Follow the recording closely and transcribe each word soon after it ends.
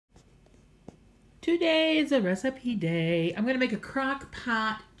Today is a recipe day. I'm going to make a crock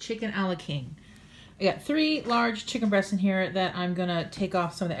pot chicken a la king. I got 3 large chicken breasts in here that I'm going to take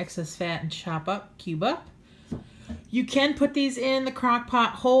off some of the excess fat and chop up, cube up. You can put these in the crock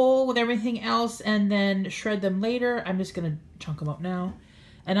pot whole with everything else and then shred them later. I'm just going to chunk them up now.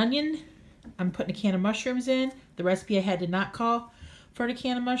 An onion. I'm putting a can of mushrooms in. The recipe I had did not call for a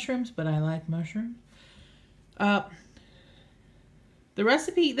can of mushrooms, but I like mushrooms. The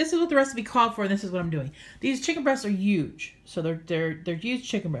recipe, this is what the recipe called for, and this is what I'm doing. These chicken breasts are huge, so they're huge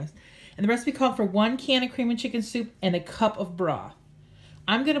chicken breasts. And the recipe called for 1 can of cream and chicken soup and a cup of broth.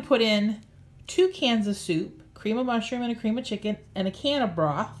 I'm going to put in 2 cans of soup, cream of mushroom and a cream of chicken, and a can of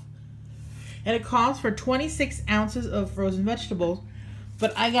broth. And it calls for 26 ounces of frozen vegetables,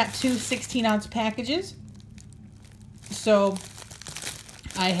 but I got 2 16-ounce packages. So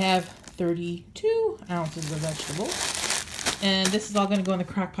I have 32 ounces of vegetables. And this is all going to go in the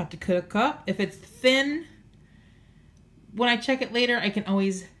crock pot to cook up. If it's thin, when I check it later, I can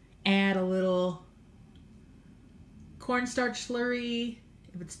always add a little cornstarch slurry.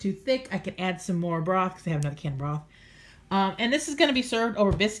 If it's too thick, I can add some more broth because I have another can of broth. And this is going to be served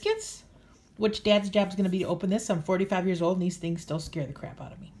over biscuits, which Dad's job is going to be to open this. I'm 45 years old and these things still scare the crap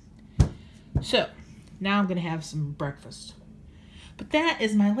out of me. So now I'm going to have some breakfast. But that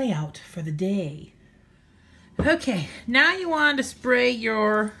is my layout for the day. Okay, now you want to spray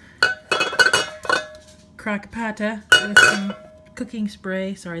your Crockpot with some cooking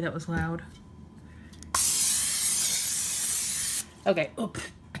spray. Sorry, that was loud. Okay, oop,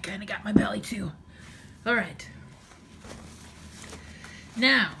 I kind of got my belly too. All right.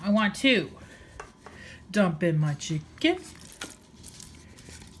 Now, I want to dump in my chicken. Is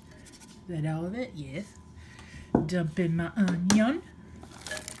that all of it? Yes. Dump in my onion.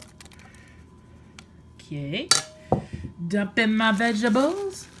 Okay. Dump in my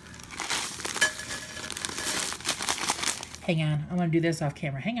vegetables. Hang on. I'm going to do this off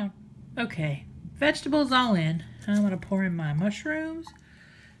camera. Hang on. Okay. Vegetables all in. I'm going to pour in my mushrooms.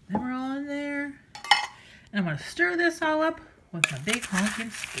 Then we're all in there. And I'm going to stir this all up with my big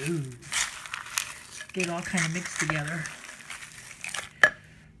honking spoon. Get it all kind of mixed together.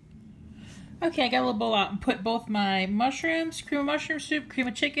 Okay, I got a little bowl out and put both my mushrooms, cream of mushroom soup, cream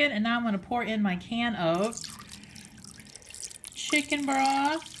of chicken, and now I'm going to pour in my can of chicken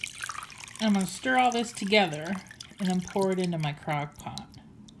broth. And I'm going to stir all this together and then pour it into my crock pot.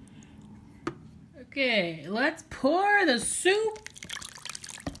 Okay, let's pour the soup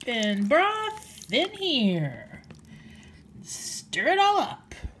and broth in here. Stir it all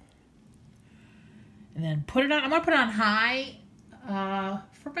up. And then put it on, I'm going to put it on high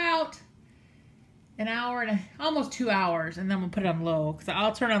for about an hour and almost 2 hours, and then we'll put it on low because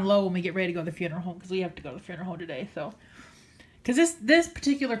I'll turn on low when we get ready to go to the funeral home because we have to go to the funeral home today. So, because this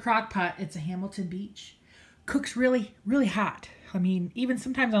particular crock pot, it's a Hamilton Beach, cooks really hot. I mean, even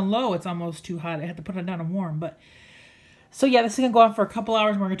sometimes on low, it's almost too hot. I have to put it down on warm. But so yeah, this is gonna go on for a couple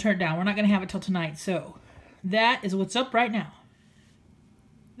hours. And we're gonna turn it down. We're not gonna have it till tonight. So that is what's up right now.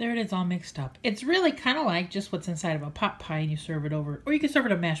 There it is, all mixed up. It's really kind of like just what's inside of a pot pie, and you serve it over, or you can serve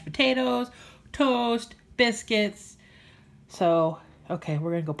it on mashed potatoes, toast, biscuits. So, okay,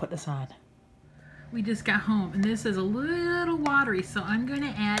 we're gonna go put this on. We just got home and this is a little watery, so I'm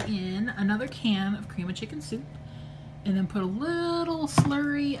gonna add in another can of cream of chicken soup and then put a little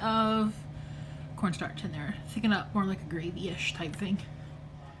slurry of cornstarch in there. Thicking up more like a gravy-ish type thing.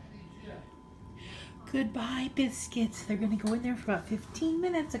 Goodbye, biscuits. They're gonna go in there for about 15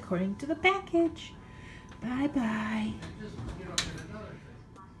 minutes according to the package. Bye-bye.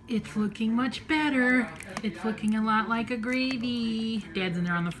 It's looking much better. It's looking a lot like a gravy. Dad's in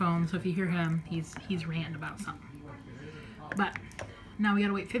there on the phone, so if you hear him, he's ranting about something. But now we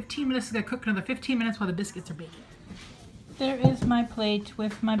gotta wait 15 minutes. It's gonna cook another 15 minutes while the biscuits are baking. There is my plate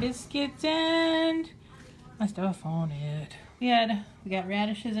with my biscuits and my stuff on it. We got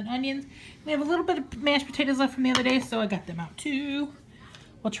radishes and onions. We have a little bit of mashed potatoes left from the other day, so I got them out too.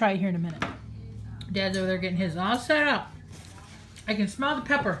 We'll try it here in a minute. Dad's over there getting his all set up. I can smell the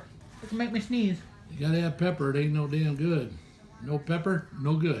pepper. It can make me sneeze. You gotta have pepper. It ain't no damn good. No pepper,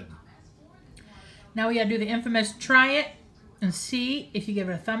 no good. Now we gotta do the infamous try it and see if you give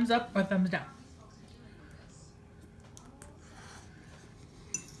it a thumbs up or a thumbs down.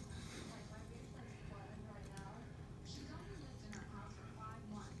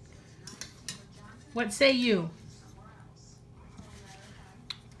 What say you?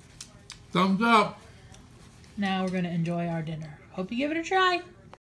 Thumbs up. Now we're gonna enjoy our dinner. Hope you give it a try.